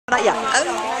Not yet.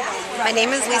 My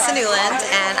name is Lisa Newland,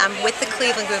 and I'm with the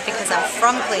Cleveland group because I'm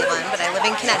from Cleveland, but I live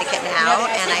in Connecticut now,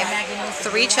 and I have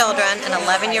 3 children, an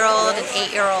 11-year-old, an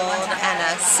 8-year-old, and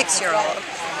a 6-year-old.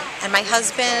 And my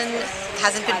husband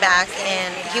hasn't been back,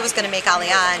 and he was going to make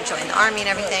Aliyah and join the army and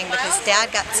everything, but his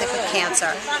dad got sick with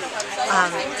cancer,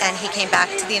 and he came back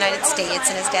to the United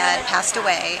States, and his dad passed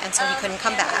away, and so he couldn't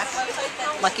come back.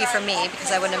 Lucky for me,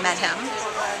 because I wouldn't have met him.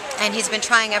 And he's been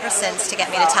trying ever since to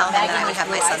get me to tell him that I would have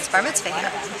my son's bar mitzvah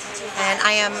here. And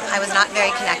I was not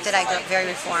very connected. I grew up very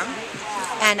Reform.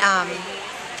 And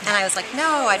I was like,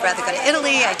 no, I'd rather go to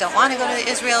Italy. I don't want to go to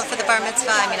Israel for the bar mitzvah.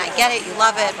 I mean, I get it, you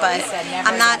love it, but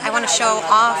I want to show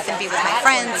off and be with my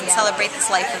friends and celebrate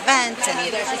this life event. And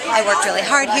I worked really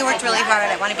hard, he worked really hard.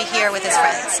 I want to be here with his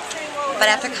friends. But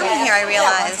after coming here, I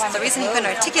realized the reason he couldn't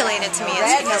articulate it to me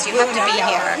is because you have to be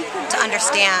here to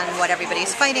understand what everybody's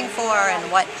fighting for and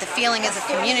what the feeling is of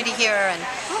community here. And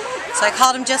so I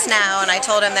called him just now, and I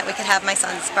told him that we could have my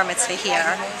son's bar mitzvah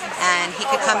here, and he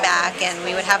could come back, and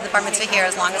we would have the bar mitzvah here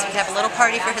as long as we could have a little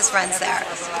party for his friends there.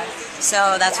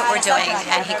 So that's what we're doing,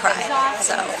 and he cried.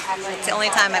 So it's the only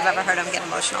time I've ever heard him get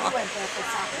emotional.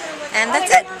 And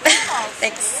that's it.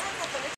 Thanks.